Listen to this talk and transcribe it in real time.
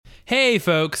Hey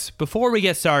folks, before we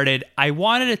get started, I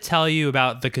wanted to tell you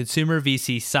about the Consumer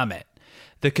VC Summit.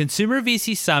 The Consumer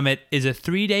VC Summit is a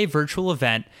 3-day virtual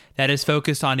event that is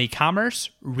focused on e-commerce,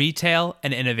 retail,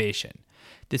 and innovation.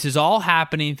 This is all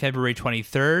happening February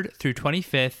 23rd through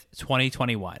 25th,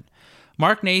 2021.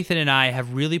 Mark, Nathan, and I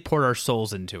have really poured our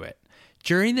souls into it.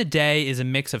 During the day is a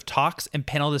mix of talks and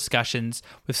panel discussions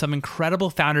with some incredible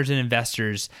founders and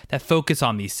investors that focus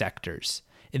on these sectors.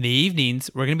 In the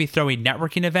evenings, we're going to be throwing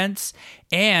networking events,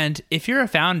 and if you're a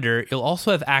founder, you'll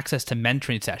also have access to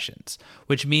mentoring sessions,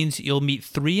 which means you'll meet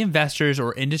 3 investors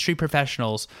or industry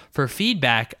professionals for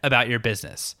feedback about your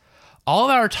business. All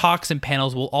of our talks and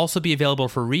panels will also be available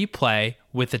for replay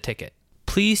with a ticket.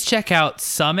 Please check out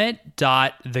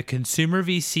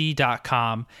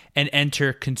summit.theconsumervc.com and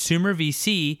enter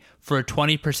ConsumerVC for a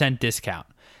 20% discount.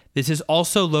 This is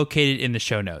also located in the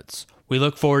show notes. We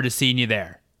look forward to seeing you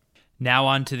there. Now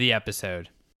on to the episode.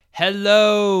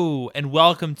 Hello, and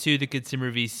welcome to the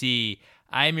Consumer VC.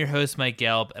 I am your host, Mike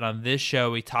Gelb, and on this show,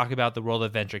 we talk about the world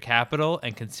of venture capital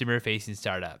and consumer-facing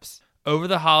startups. Over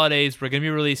the holidays, we're going to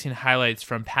be releasing highlights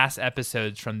from past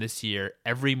episodes from this year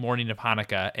every morning of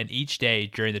Hanukkah and each day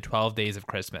during the 12 days of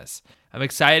Christmas. I'm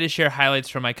excited to share highlights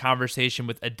from my conversation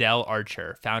with Adelle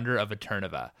Archer, founder of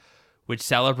Eterneva, which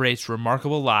celebrates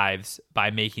remarkable lives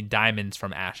by making diamonds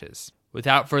from ashes.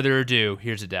 Without further ado,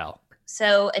 here's Adelle.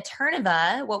 So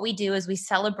Eterneva, what we do is we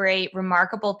celebrate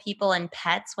remarkable people and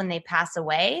pets when they pass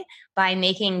away by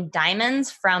making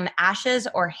diamonds from ashes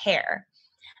or hair.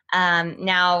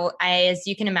 Now, as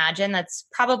you can imagine, that's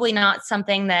probably not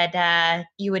something that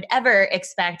you would ever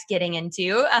expect getting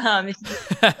into.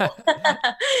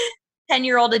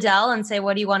 10-year-old Adele and say,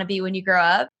 what do you want to be when you grow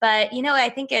up? But, I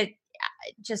think it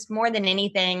just more than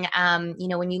anything,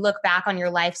 when you look back on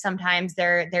your life, sometimes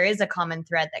there is a common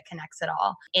thread that connects it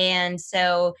all. And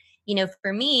so,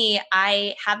 for me,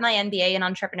 I have my MBA in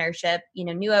entrepreneurship,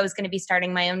 knew I was going to be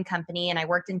starting my own company, and I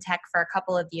worked in tech for a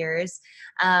couple of years.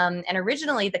 And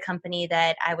originally the company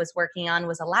that I was working on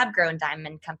was a lab-grown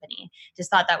diamond company.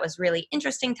 Just thought that was really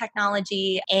interesting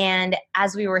technology. And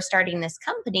as we were starting this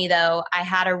company, though, I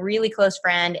had a really close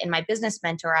friend and my business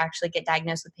mentor actually get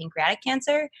diagnosed with pancreatic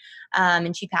cancer,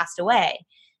 and she passed away.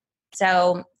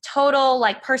 So total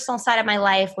personal side of my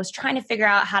life was trying to figure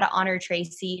out how to honor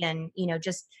Tracy and,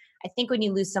 I think when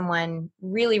you lose someone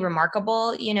really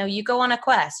remarkable, you go on a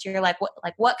quest. You're like,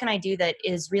 what can I do that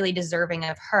is really deserving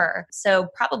of her? So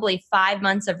probably 5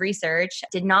 months of research,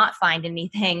 did not find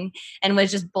anything, and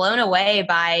was just blown away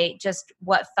by just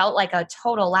what felt like a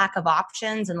total lack of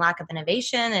options and lack of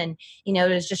innovation. And, it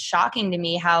was just shocking to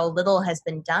me how little has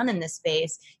been done in this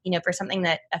space, for something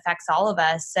that affects all of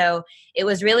us. So it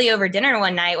was really over dinner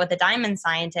one night with a diamond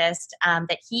scientist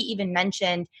that he even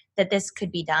mentioned that this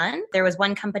could be done. There was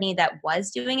one company that was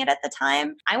doing it at the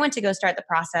time. I went to go start the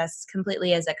process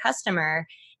completely as a customer.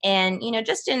 And,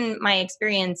 just in my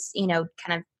experience, kind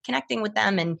of connecting with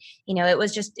them. And, it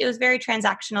was very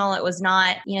transactional. It was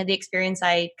not, the experience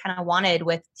I kind of wanted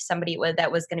with somebody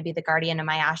that was going to be the guardian of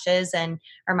my ashes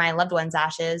or my loved one's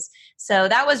ashes. So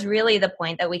that was really the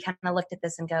point that we kind of looked at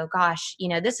this and go, gosh,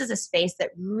 this is a space that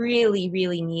really,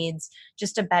 really needs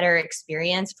just a better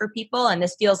experience for people. And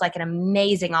this feels like an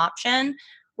amazing option.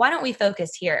 Why don't we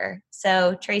focus here?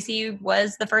 So Tracy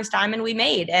was the first diamond we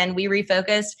made, and we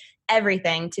refocused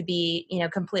everything to be,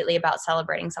 completely about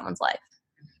celebrating someone's life.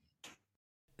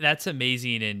 That's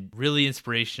amazing and really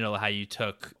inspirational how you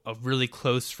took a really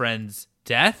close friend's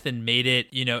death and made it,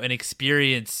 an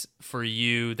experience for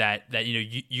you that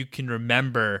you can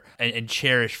remember and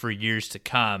cherish for years to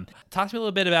come. Talk to me a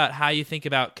little bit about how you think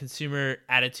about consumer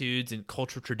attitudes and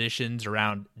cultural traditions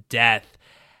around death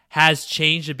has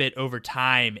changed a bit over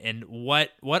time, and what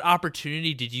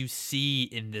opportunity did you see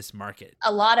in this market?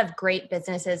 A lot of great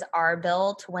businesses are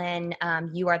built when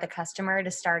you are the customer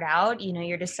to start out.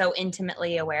 You're just so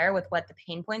intimately aware with what the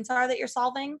pain points are that you're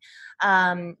solving.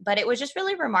 But it was just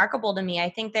really remarkable to me. I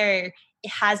think there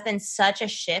has been such a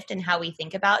shift in how we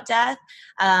think about death,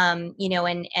 and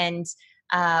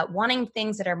wanting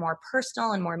things that are more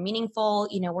personal and more meaningful.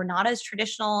 We're not as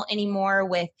traditional anymore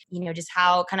with, just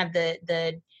how kind of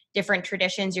the different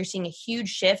traditions. You're seeing a huge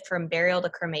shift from burial to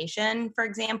cremation, for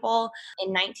example.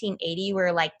 In 1980, we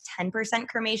were like 10%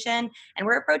 cremation, and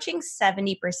we're approaching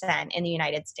 70% in the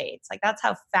United States. That's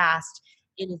how fast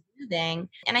it is moving.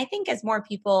 And I think as more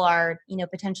people are,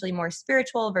 potentially more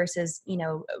spiritual versus,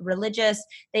 religious,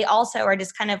 they also are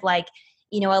just kind of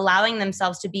allowing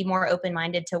themselves to be more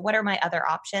open-minded to what are my other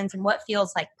options and what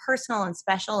feels like personal and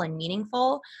special and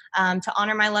meaningful, to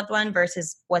honor my loved one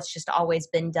versus what's just always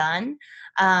been done.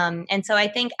 And so I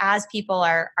think as people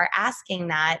are asking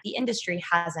that, the industry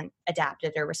hasn't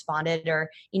adapted or responded or,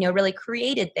 really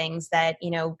created things that,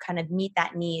 kind of meet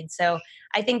that need. So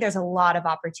I think there's a lot of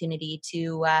opportunity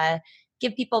to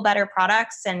give people better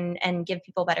products and give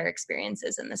people better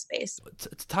experiences in this space.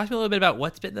 Talk to me a little bit about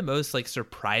what's been the most like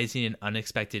surprising and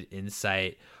unexpected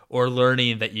insight or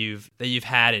learning that you've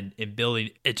had in building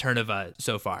Eterneva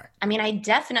so far. I mean, I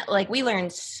definitely like we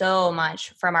learned so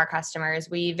much from our customers.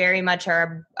 We very much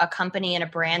are a company and a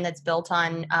brand that's built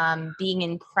on being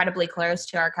incredibly close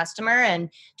to our customer and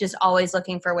just always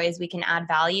looking for ways we can add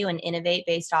value and innovate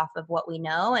based off of what we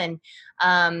know. And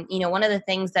one of the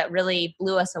things that really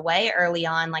blew us away early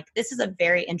on, like this is a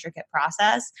very intricate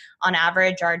process. On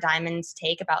average, our diamonds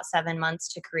take about 7 months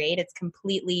to create. It's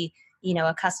completely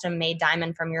a custom made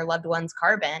diamond from your loved one's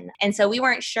carbon. And so we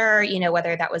weren't sure,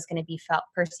 whether that was going to be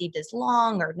perceived as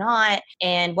long or not.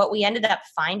 And what we ended up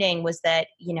finding was that,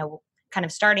 kind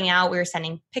of starting out, we were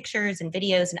sending pictures and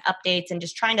videos and updates and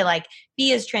just trying to like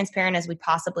be as transparent as we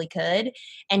possibly could.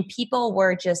 And people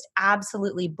were just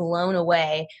absolutely blown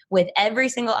away with every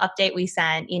single update we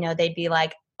sent. They'd be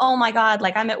like, oh my God,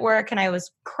 like I'm at work and I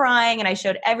was crying and I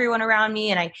showed everyone around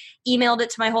me and I emailed it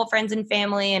to my whole friends and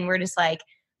family. And we're just like,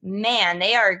 man,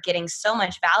 they are getting so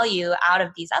much value out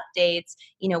of these updates.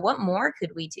 What more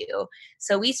could we do?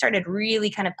 So we started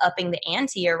really kind of upping the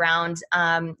ante around,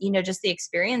 just the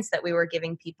experience that we were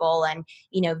giving people and,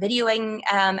 videoing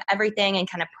everything and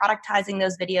kind of productizing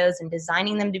those videos and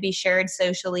designing them to be shared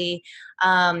socially.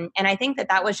 And I think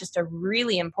that was just a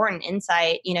really important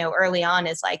insight, early on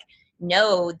is like,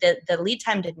 no, the lead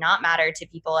time did not matter to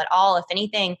people at all. If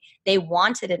anything, they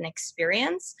wanted an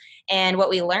experience. And what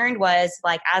we learned was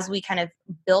like, as we kind of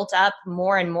built up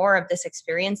more and more of this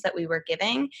experience that we were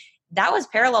giving, that was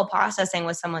parallel processing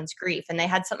with someone's grief. And they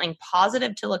had something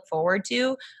positive to look forward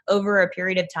to over a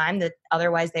period of time that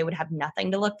otherwise they would have nothing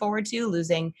to look forward to,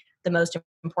 losing the most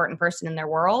important person in their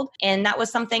world. And that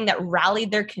was something that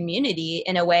rallied their community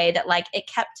in a way that like it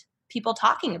kept people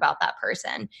talking about that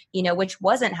person, which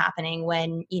wasn't happening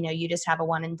when, you just have a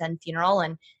one and done funeral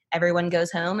and everyone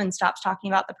goes home and stops talking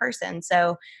about the person.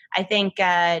 So I think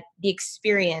the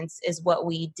experience is what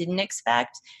we didn't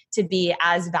expect to be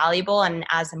as valuable and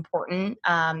as important,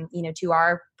 to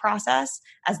our process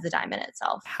as the diamond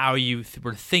itself. How you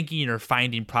were thinking or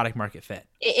finding product market fit.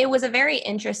 It was a very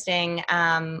interesting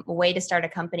way to start a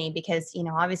company because,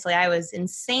 obviously I was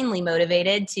insanely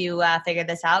motivated to figure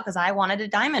this out because I wanted a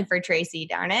diamond for Tracy,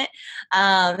 darn it.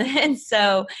 And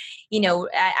so,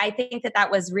 I think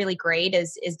that was really great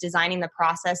is designing the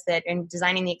process and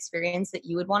designing the experience that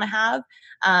you would want to have.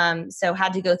 So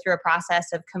had to go through a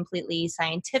process of completely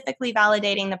scientifically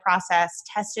validating the process,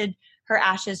 tested her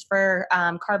ashes for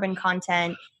carbon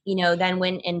content, then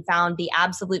went and found the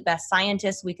absolute best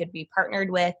scientists we could be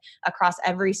partnered with across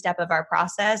every step of our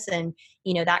process. And,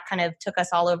 that kind of took us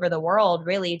all over the world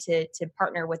really to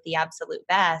partner with the absolute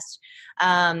best.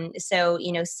 So,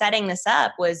 setting this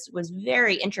up was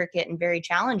very intricate and very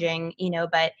challenging,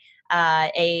 but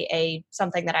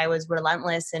something that I was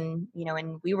relentless and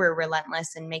we were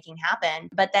relentless in making happen.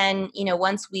 But then,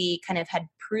 once we kind of had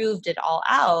proved it all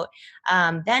out,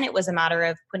 then it was a matter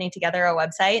of putting together a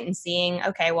website and seeing,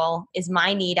 okay, well, is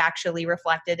my need actually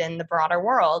reflected in the broader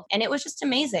world? And it was just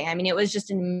amazing. I mean, it was just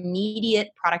an immediate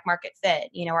product market fit.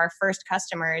 Our first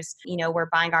customers, were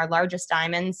buying our largest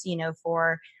diamonds,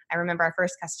 I remember our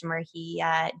first customer, he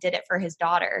did it for his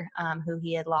daughter, who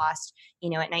he had lost, at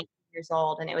 19 years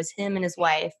old, and it was him and his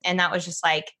wife. And that was just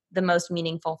like the most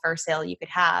meaningful first sale you could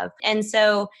have. And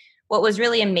so what was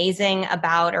really amazing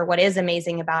about, or what is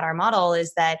amazing about our model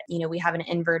is that, we have an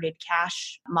inverted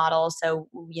cash model. So,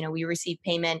 we receive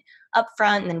payment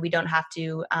upfront and then we don't have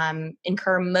to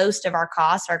incur most of our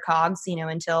costs, our COGS,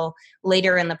 until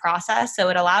later in the process. So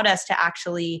it allowed us to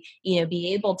actually,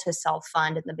 be able to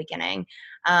self-fund in the beginning.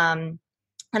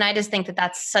 And I just think that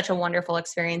that's such a wonderful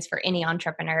experience for any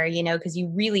entrepreneur, because you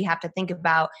really have to think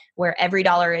about where every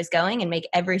dollar is going and make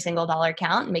every single dollar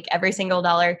count and make every single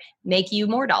dollar make you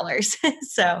more dollars.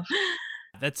 So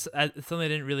that's something I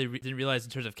didn't realize in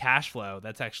terms of cash flow.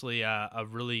 That's actually a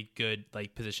really good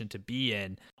like position to be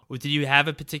in. Did you have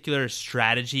a particular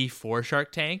strategy for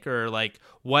Shark Tank, or like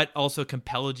what also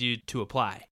compelled you to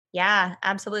apply? Yeah,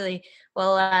 absolutely.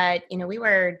 Well, we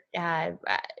were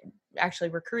actually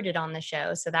recruited on the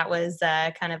show. So that was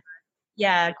kind of,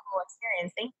 yeah, cool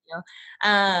experience. Thank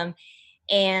you.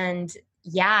 And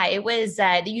Yeah, it was,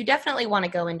 you definitely want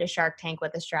to go into Shark Tank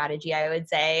with a strategy, I would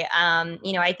say.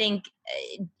 I think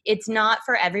it's not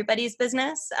for everybody's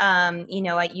business.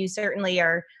 You certainly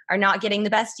are not getting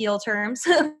the best deal terms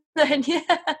that,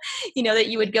 that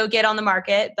you would go get on the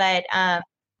market. But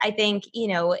I think,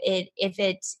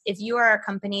 if you are a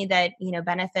company that,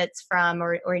 benefits from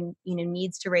or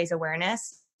needs to raise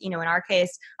awareness, in our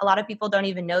case, a lot of people don't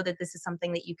even know that this is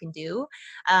something that you can do.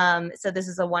 So this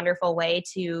is a wonderful way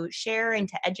to share and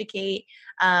to educate.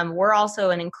 We're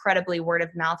also an incredibly word of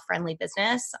mouth friendly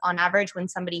business. On average, when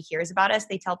somebody hears about us,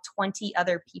 they tell 20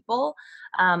 other people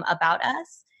about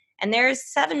us. And there's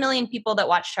 7 million people that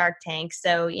watch Shark Tank.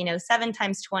 So, 7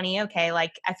 times 20, okay,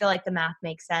 like I feel like the math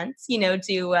makes sense,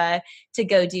 to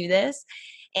go do this.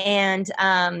 And,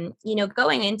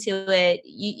 going into it,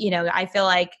 I feel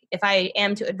like if I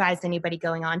am to advise anybody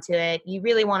going onto it, you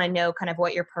really want to know kind of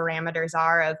what your parameters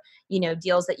are of,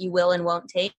 deals that you will and won't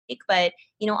take, but,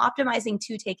 optimizing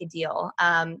to take a deal.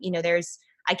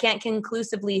 I can't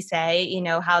conclusively say,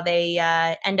 how they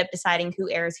end up deciding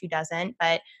who airs, who doesn't,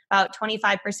 but about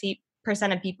 25%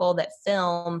 of people that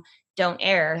film don't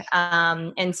air.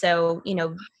 And so,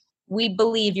 we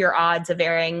believe your odds of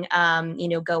airing,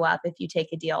 go up if you take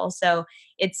a deal. So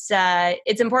it's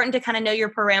important to kind of know your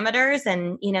parameters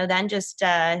and, then just,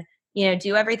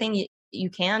 do everything you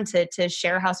can to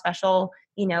share how special,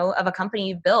 of a company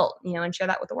you've built, and share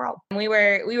that with the world. And we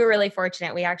were really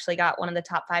fortunate. We actually got one of the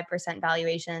top 5%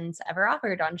 valuations ever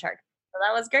offered on Shark. So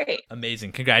that was great.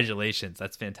 Amazing. Congratulations.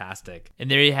 That's fantastic. And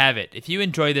there you have it. If you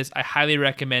enjoyed this, I highly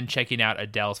recommend checking out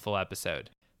Adelle's full episode.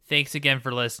 Thanks again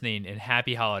for listening, and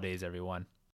happy holidays, everyone.